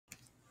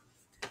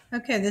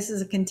Okay, this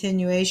is a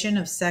continuation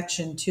of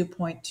section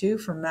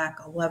 2.2 from MAC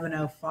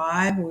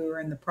 1105. We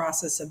were in the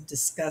process of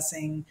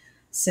discussing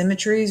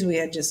symmetries. We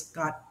had just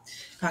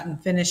gotten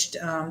finished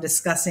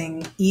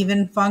discussing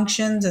even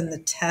functions and the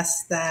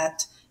test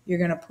that you're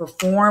going to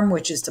perform,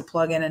 which is to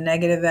plug in a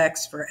negative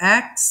x for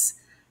x.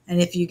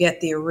 And if you get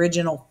the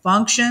original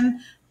function,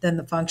 then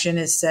the function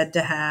is said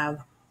to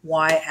have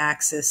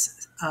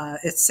y-axis.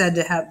 It's said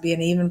to be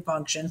an even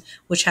function,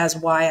 which has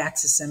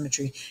y-axis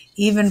symmetry.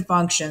 Even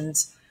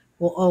functions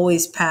will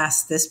always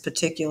pass this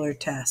particular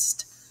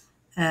test.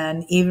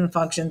 And even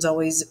functions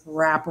always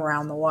wrap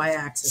around the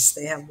y-axis.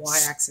 They have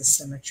y-axis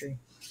symmetry.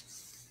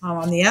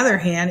 On the other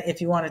hand,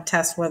 if you want to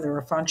test whether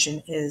a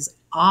function is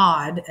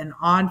odd, an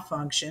odd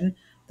function,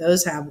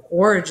 those have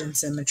origin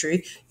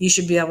symmetry. You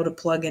should be able to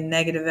plug in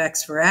negative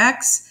x for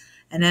x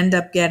and end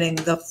up getting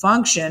the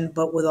function,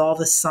 but with all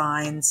the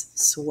signs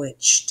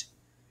switched.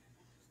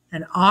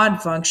 An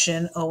odd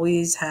function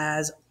always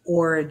has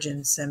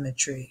origin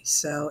symmetry.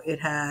 So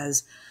it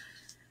has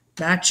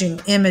matching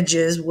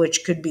images,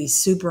 which could be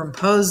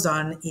superimposed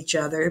on each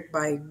other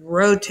by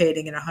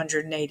rotating it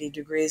 180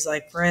 degrees.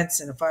 Like, for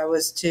instance, if I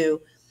was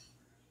to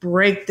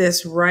break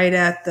this right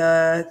at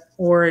the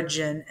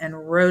origin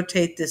and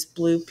rotate this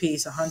blue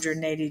piece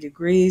 180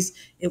 degrees,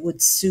 it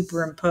would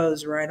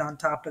superimpose right on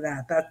top of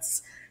that.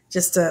 That's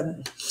just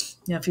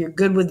if you're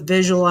good with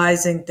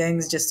visualizing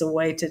things, just a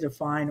way to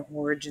define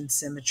origin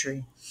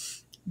symmetry.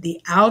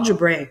 The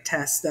algebraic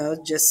test, though,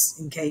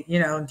 just in case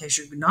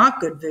you're not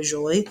good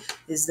visually,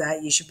 is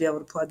that you should be able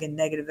to plug in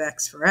negative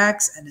x for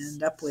x and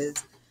end up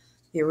with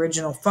the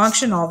original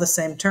function, all the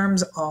same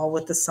terms, all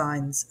with the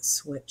signs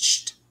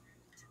switched.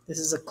 This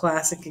is a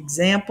classic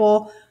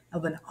example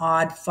of an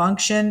odd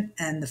function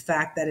and the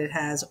fact that it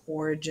has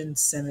origin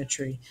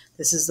symmetry.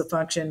 This is the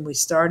function we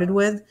started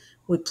with.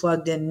 We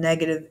plugged in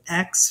negative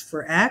x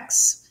for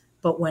x,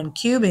 but when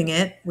cubing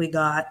it, we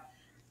got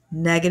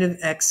negative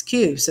x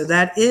cubed. So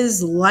that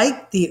is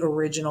like the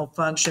original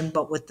function,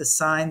 but with the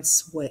sign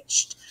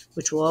switched,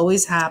 which will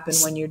always happen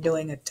when you're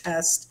doing a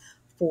test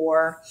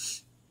for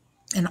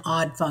an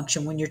odd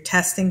function, when you're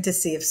testing to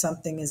see if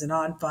something is an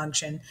odd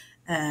function.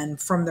 And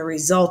from the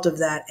result of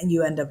that,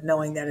 you end up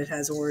knowing that it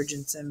has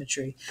origin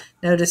symmetry.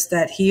 Notice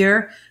that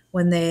here,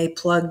 when they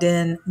plugged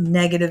in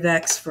negative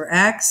x for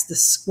x, the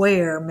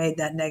square made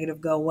that negative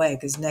go away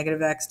because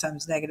negative x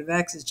times negative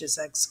x is just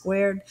x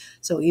squared.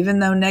 So even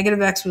though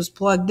negative x was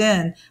plugged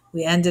in,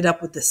 we ended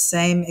up with the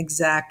same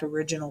exact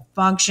original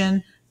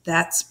function.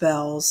 That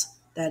spells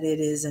that it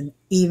is an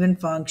even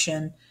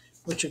function,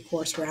 which of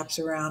course wraps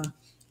around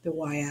the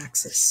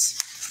y-axis.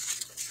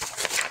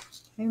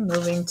 Okay,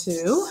 moving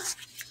to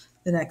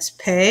the next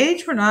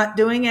page. We're not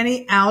doing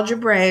any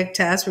algebraic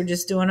tests. We're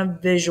just doing a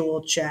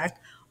visual check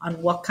on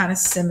what kind of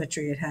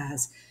symmetry it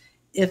has.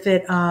 If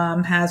it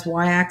has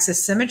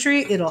y-axis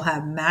symmetry, it'll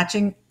have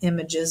matching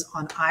images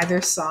on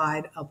either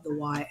side of the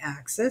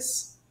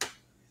y-axis.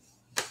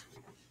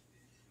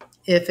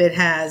 If it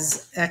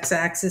has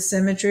x-axis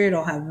symmetry,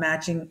 it'll have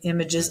matching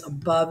images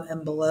above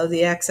and below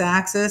the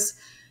x-axis.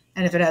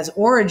 And if it has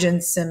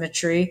origin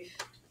symmetry,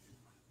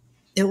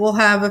 it will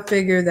have a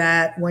figure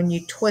that when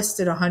you twist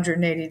it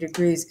 180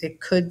 degrees,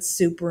 it could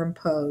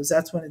superimpose.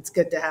 That's when it's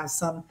good to have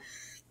some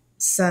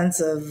sense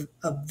of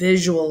a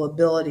visual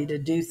ability to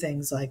do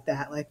things like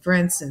that. Like, for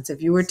instance,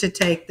 if you were to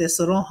take this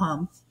little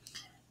hump,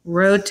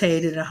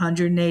 rotate it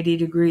 180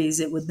 degrees,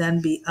 it would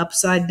then be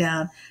upside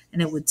down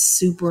and it would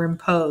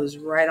superimpose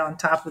right on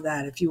top of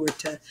that. If you were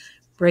to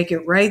break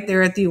it right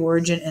there at the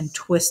origin and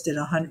twist it,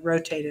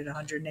 rotate it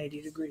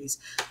 180 degrees.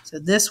 So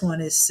this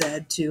one is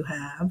said to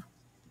have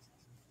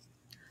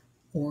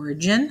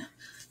origin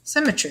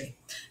symmetry.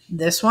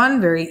 This one,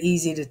 very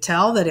easy to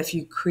tell that if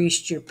you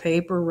creased your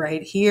paper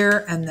right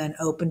here and then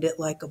opened it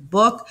like a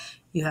book,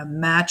 you have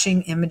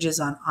matching images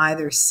on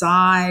either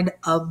side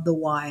of the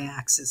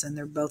y-axis, and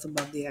they're both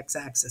above the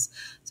x-axis.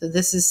 So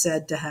this is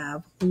said to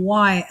have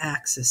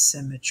y-axis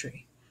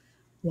symmetry,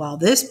 while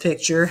this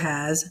picture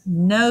has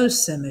no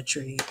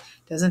symmetry.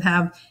 It doesn't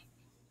have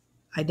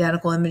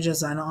identical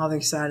images on either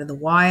side of the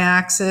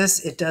y-axis.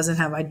 It doesn't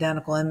have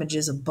identical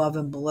images above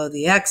and below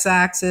the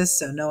x-axis,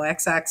 so no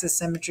x-axis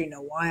symmetry,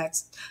 no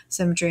y-axis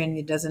symmetry, and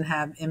it doesn't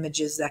have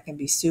images that can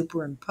be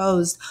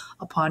superimposed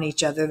upon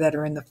each other that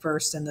are in the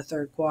first and the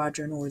third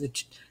quadrant or the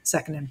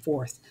second and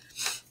fourth.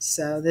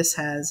 So this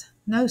has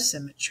no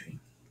symmetry.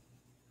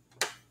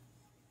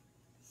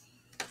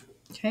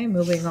 Okay,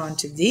 moving on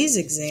to these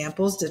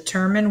examples.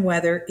 Determine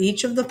whether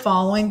each of the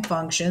following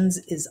functions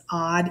is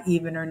odd,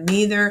 even, or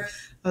neither.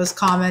 I was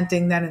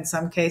commenting that in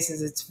some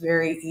cases it's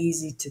very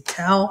easy to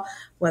tell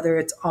whether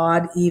it's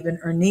odd, even,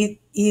 or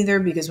neither,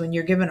 because when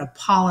you're given a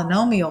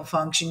polynomial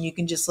function, you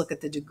can just look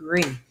at the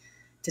degree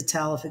to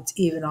tell if it's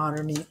even, odd,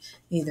 or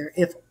neither.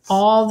 If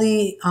all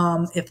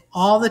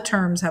the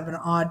terms have an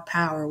odd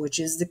power, which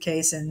is the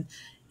case in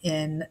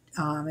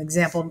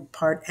example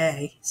part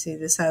A. See,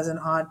 this has an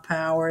odd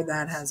power,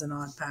 that has an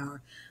odd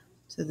power.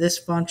 So this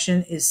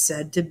function is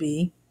said to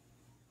be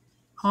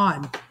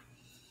odd.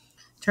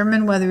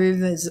 Determine whether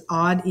even is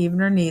odd, even,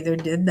 or neither.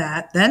 Did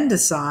that. Then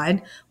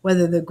decide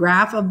whether the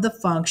graph of the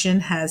function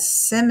has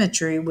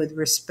symmetry with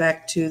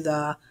respect to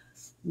the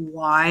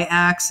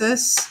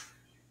y-axis,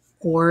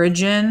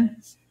 origin,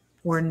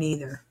 or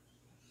neither.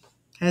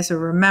 Okay, so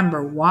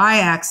remember,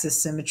 y-axis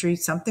symmetry,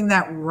 something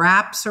that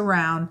wraps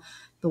around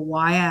the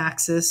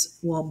y-axis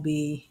will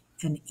be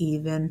an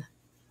even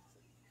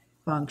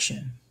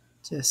function.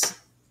 Just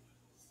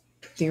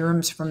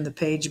theorems from the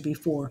page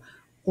before.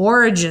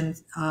 Origin,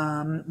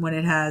 when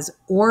it has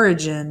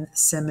origin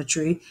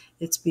symmetry,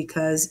 it's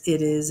because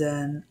it is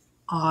an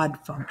odd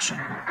function.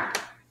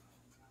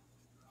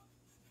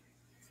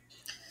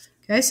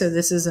 Okay, so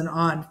this is an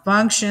odd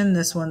function.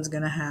 This one's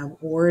going to have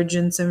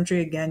origin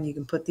symmetry. Again, you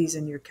can put these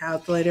in your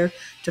calculator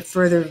to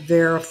further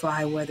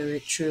verify whether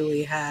it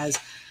truly has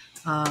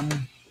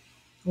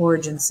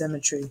origin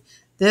symmetry.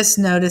 This,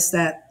 notice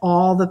that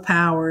all the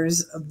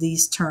powers of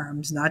these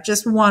terms, not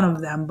just one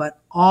of them, but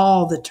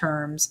all the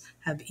terms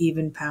have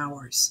even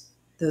powers.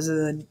 Those are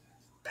the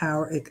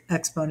power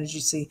exponents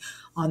you see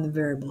on the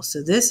variable.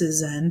 So this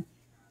is an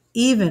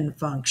even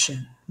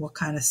function. What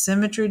kind of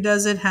symmetry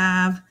does it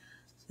have?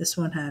 This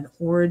one had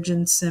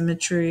origin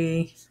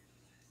symmetry.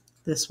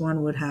 This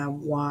one would have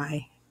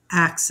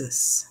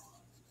y-axis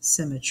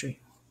symmetry.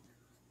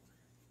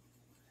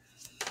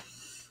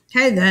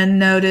 Okay, then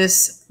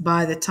notice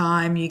by the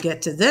time you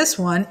get to this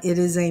one, it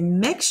is a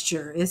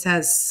mixture. It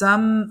has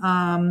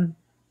some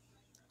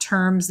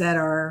terms that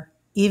are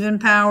even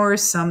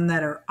powers, some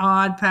that are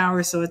odd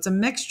powers, so it's a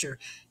mixture.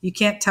 You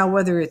can't tell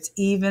whether it's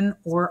even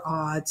or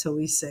odd, so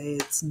we say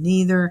it's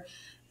neither,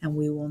 and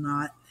we will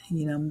not,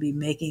 be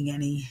making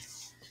any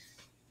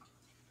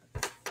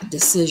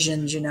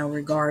decisions,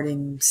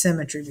 regarding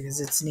symmetry because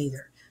it's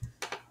neither.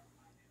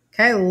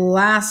 Okay,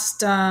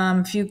 last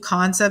few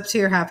concepts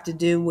here have to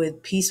do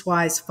with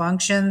piecewise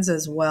functions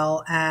as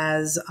well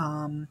as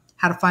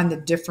how to find the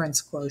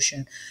difference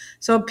quotient.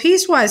 So a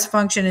piecewise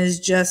function is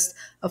just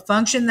a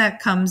function that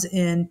comes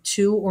in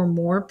two or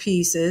more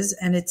pieces,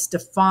 and it's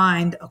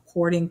defined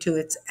according to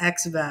its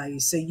x value.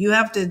 So you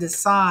have to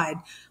decide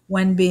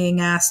when being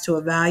asked to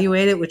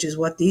evaluate it, which is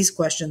what these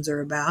questions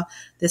are about.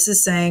 This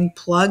is saying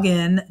plug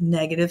in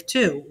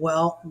 -2.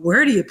 Well,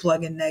 where do you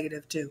plug in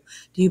 -2?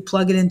 Do you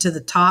plug it into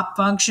the top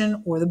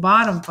function or the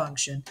bottom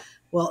function?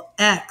 Well,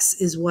 x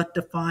is what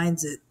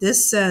defines it.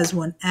 This says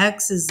when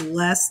x is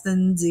less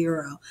than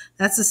 0.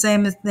 That's the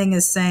same thing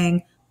as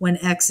saying when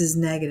x is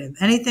negative.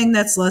 Anything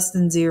that's less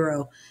than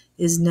 0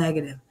 is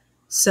negative.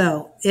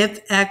 So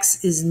if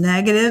x is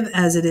negative,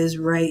 as it is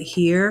right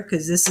here,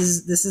 because this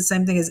is the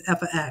same thing as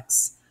f of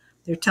x.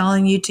 They're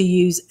telling you to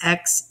use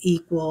x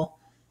equal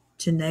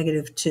to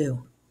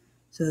 -2.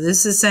 So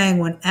this is saying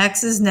when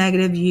x is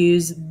negative,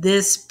 use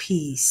this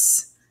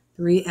piece,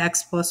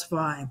 3x plus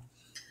 5.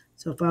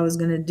 So if I was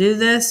going to do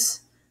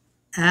this,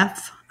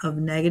 f of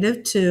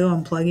 -2,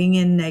 I'm plugging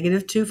in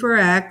 -2 for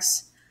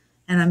x,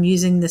 and I'm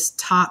using this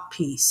top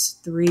piece,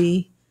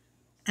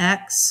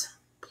 3x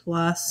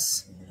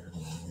plus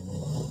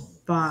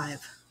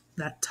 5.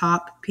 That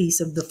top piece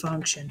of the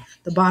function.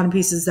 The bottom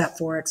piece is that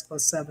 4x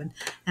plus 7.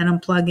 And I'm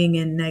plugging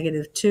in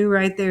 -2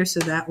 right there, so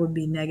that would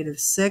be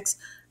 -6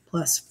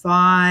 plus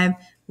 5,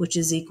 which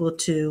is equal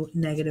to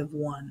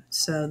 -1.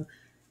 So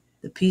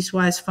the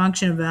piecewise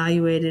function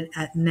evaluated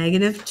at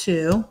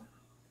 -2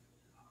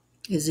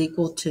 is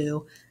equal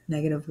to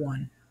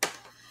 -1.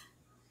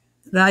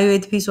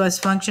 Evaluate the piecewise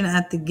function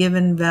at the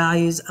given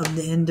values of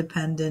the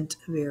independent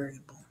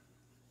variable.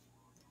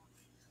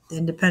 The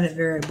independent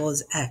variable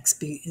is x.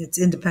 It's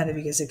independent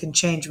because it can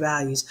change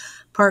values.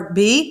 Part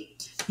B,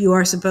 you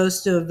are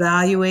supposed to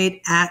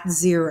evaluate at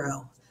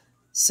 0.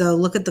 So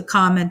look at the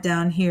comment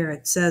down here.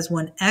 It says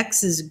when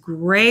x is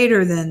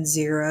greater than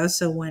 0,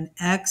 so when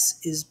x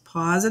is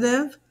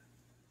positive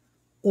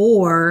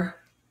or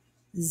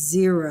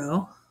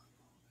 0,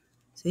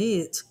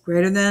 see, it's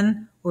greater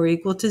than or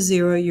equal to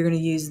 0, you're going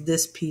to use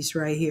this piece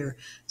right here.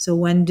 So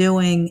when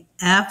doing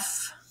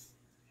f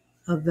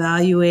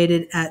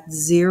evaluated at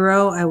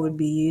 0, I would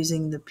be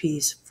using the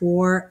piece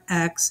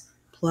 4x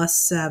plus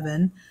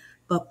 7,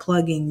 but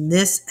plugging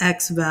this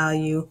x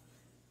value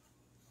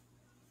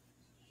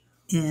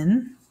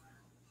in.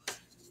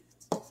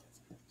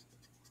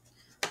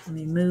 Let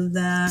me move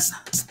that.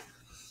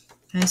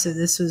 Okay, so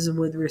this is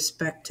with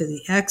respect to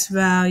the x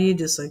value,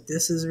 just like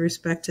this is with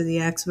respect to the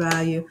x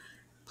value,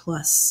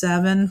 plus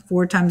 7.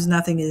 4 times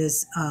nothing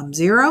is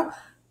 0.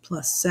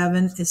 Plus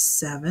 7 is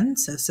 7,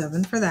 so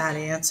 7 for that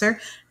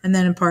answer. And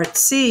then in part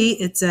C,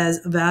 it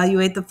says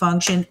evaluate the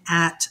function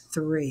at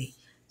 3.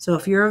 So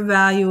if you're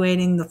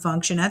evaluating the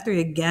function at 3,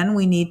 again,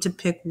 we need to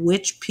pick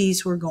which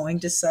piece we're going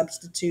to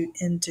substitute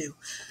into.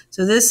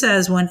 So this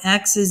says when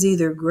x is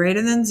either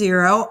greater than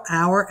 0,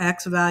 our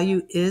x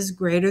value is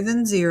greater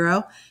than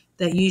 0,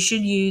 that you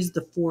should use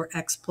the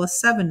 4x plus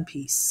 7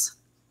 piece.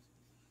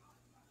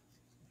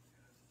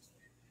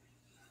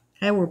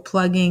 Okay, we're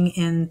plugging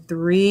in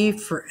 3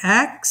 for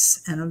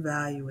x and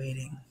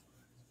evaluating.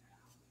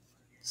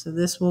 So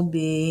this will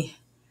be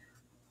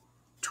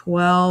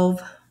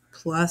 12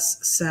 plus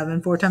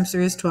 7. 4 times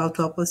 3 is 12.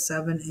 12 plus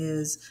 7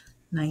 is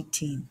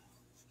 19.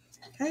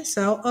 Okay,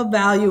 so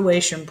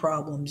evaluation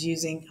problems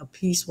using a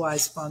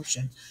piecewise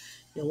function.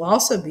 You'll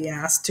also be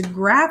asked to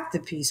graph the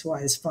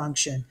piecewise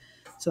function.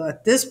 So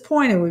at this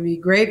point, it would be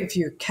great if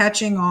you're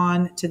catching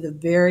on to the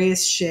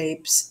various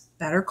shapes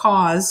that are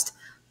caused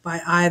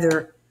by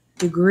either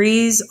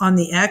degrees on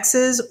the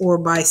x's or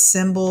by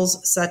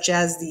symbols such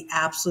as the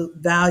absolute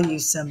value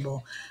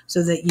symbol,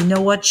 so that you know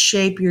what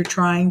shape you're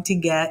trying to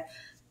get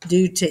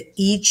due to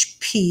each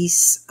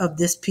piece of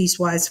this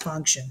piecewise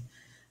function.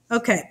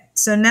 Okay,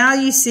 so now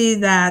you see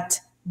that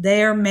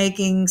they are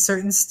making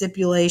certain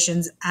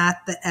stipulations at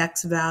the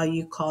x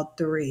value called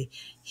 3.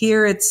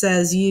 Here it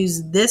says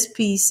use this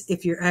piece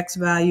if your x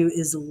value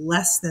is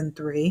less than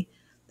 3.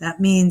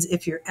 That means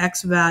if your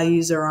x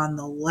values are on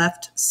the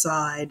left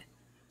side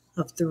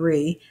of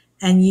 3,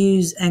 and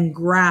use and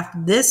graph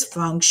this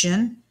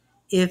function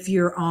if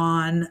you're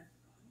on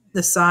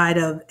the side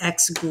of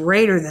x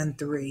greater than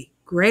 3.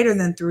 Greater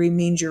than 3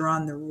 means you're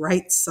on the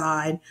right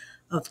side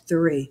of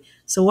 3.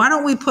 So why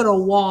don't we put a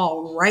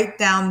wall right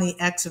down the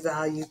x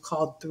value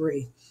called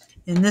 3.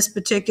 In this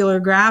particular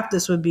graph,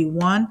 this would be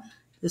 1,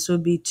 this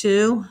would be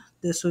 2,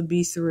 this would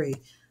be 3.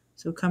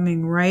 So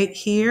coming right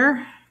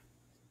here,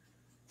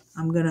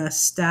 I'm going to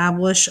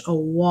establish a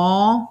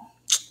wall.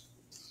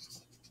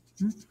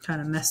 Kind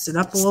of messed it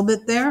up a little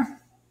bit there.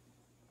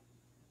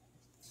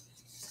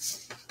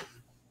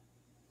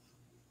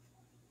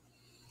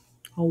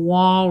 A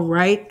wall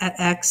right at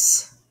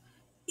x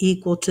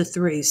equal to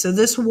 3. So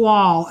this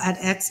wall at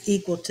x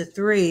equal to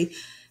 3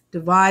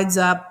 divides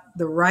up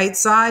the right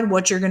side,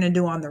 what you're going to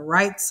do on the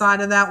right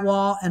side of that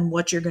wall, and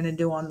what you're going to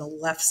do on the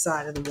left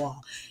side of the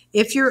wall.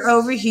 If you're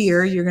over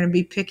here, you're going to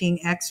be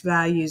picking x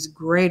values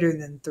greater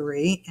than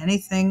 3.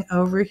 Anything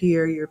over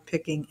here, you're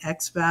picking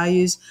x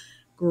values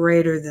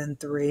greater than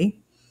 3.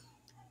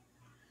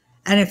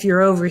 And if you're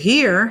over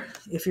here,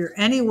 if you're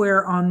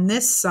anywhere on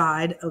this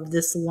side of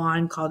this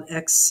line called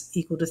x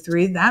equal to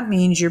 3, that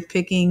means you're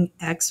picking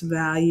x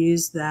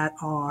values that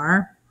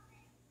are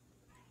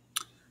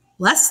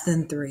less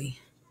than 3.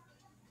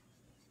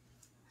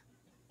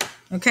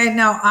 Okay,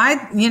 now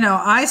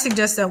I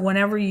suggest that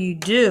whenever you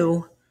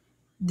do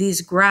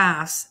these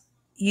graphs,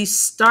 you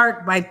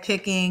start by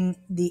picking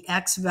the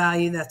x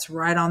value that's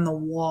right on the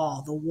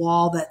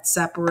wall that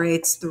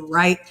separates the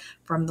right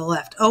from the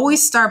left.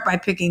 Always start by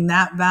picking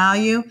that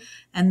value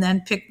and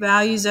then pick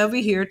values over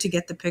here to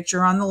get the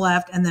picture on the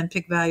left, and then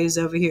pick values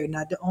over here.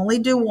 Now, to only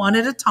do one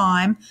at a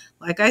time,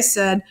 like I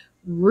said,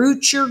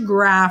 root your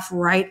graph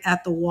right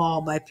at the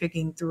wall by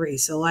picking 3.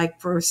 So like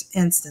for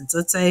instance,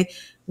 let's say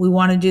we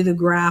want to do the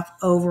graph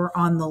over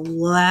on the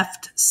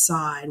left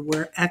side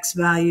where x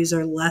values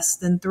are less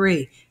than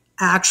 3.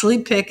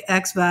 Actually pick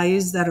x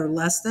values that are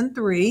less than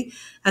 3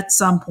 at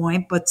some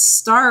point, but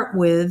start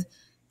with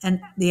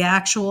the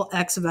actual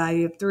x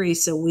value of 3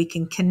 so we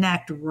can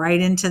connect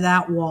right into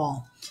that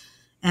wall.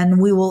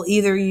 And we will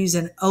either use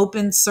an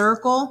open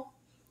circle.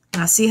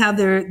 Now see how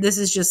this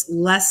is just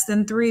less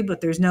than 3, but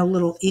there's no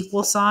little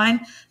equal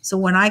sign. So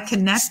when I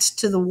connect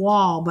to the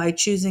wall by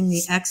choosing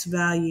the x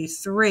value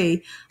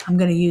 3, I'm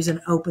going to use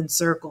an open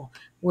circle.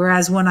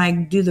 Whereas when I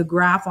do the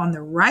graph on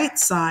the right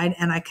side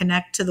and I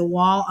connect to the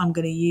wall, I'm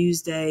going to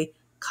use a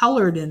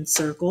colored in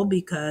circle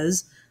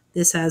because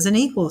this has an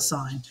equal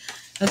sign.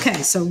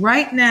 Okay, so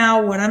right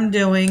now what I'm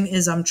doing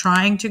is I'm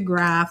trying to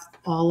graph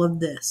all of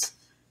this.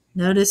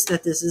 Notice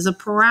that this is a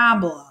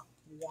parabola.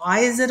 Why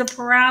is it a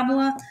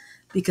parabola?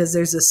 Because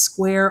there's a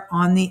square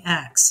on the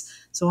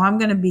x. So I'm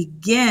going to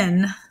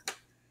begin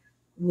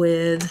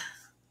with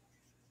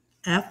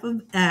f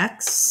of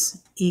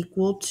x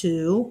equal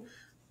to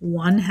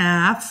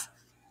 1/2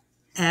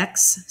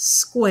 x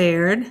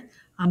squared.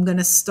 I'm going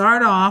to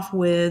start off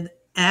with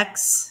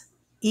x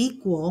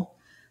equal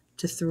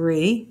to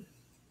 3.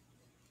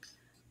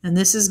 And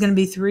this is going to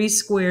be 3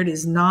 squared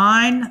is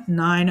 9,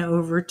 9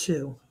 over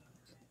 2,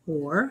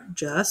 or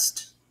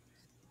just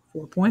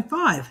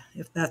 4.5,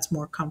 if that's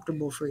more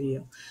comfortable for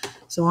you.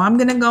 So I'm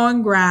going to go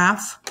and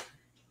graph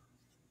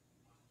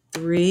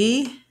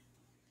 3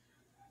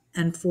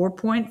 and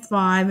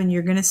 4.5, and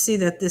you're going to see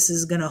that this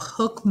is going to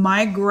hook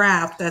my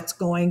graph that's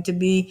going to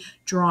be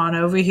drawn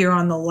over here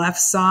on the left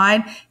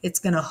side. It's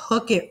going to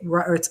hook it,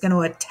 or it's going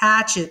to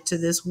attach it to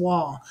this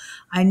wall.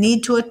 I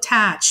need to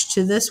attach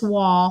to this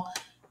wall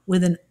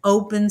with an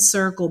open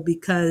circle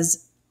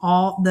because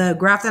all the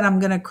graph that I'm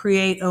going to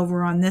create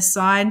over on this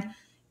side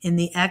in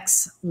the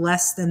x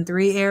less than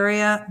 3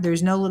 area,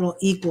 there's no little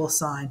equal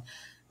sign.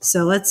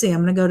 So let's see,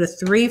 I'm going to go to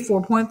 3,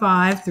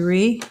 4.5,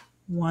 3,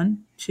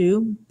 1,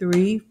 2,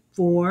 3,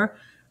 4,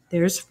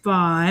 there's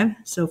 5.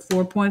 So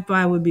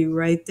 4.5 would be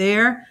right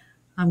there.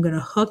 I'm going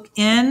to hook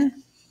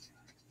in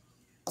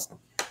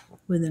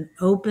with an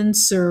open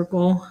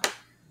circle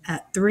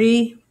at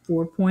 3,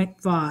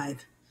 4.5,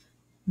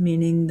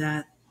 meaning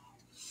that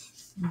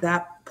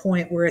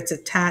point where it's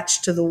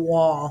attached to the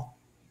wall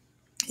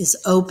is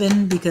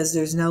open because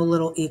there's no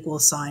little equal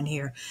sign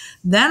here.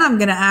 Then I'm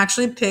going to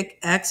actually pick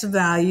x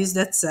values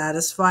that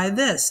satisfy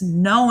this,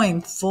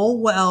 knowing full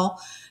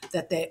well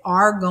that they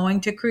are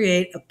going to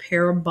create a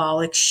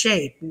parabolic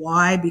shape.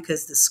 Why?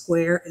 Because the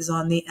square is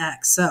on the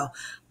x. So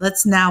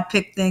let's now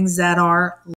pick things that are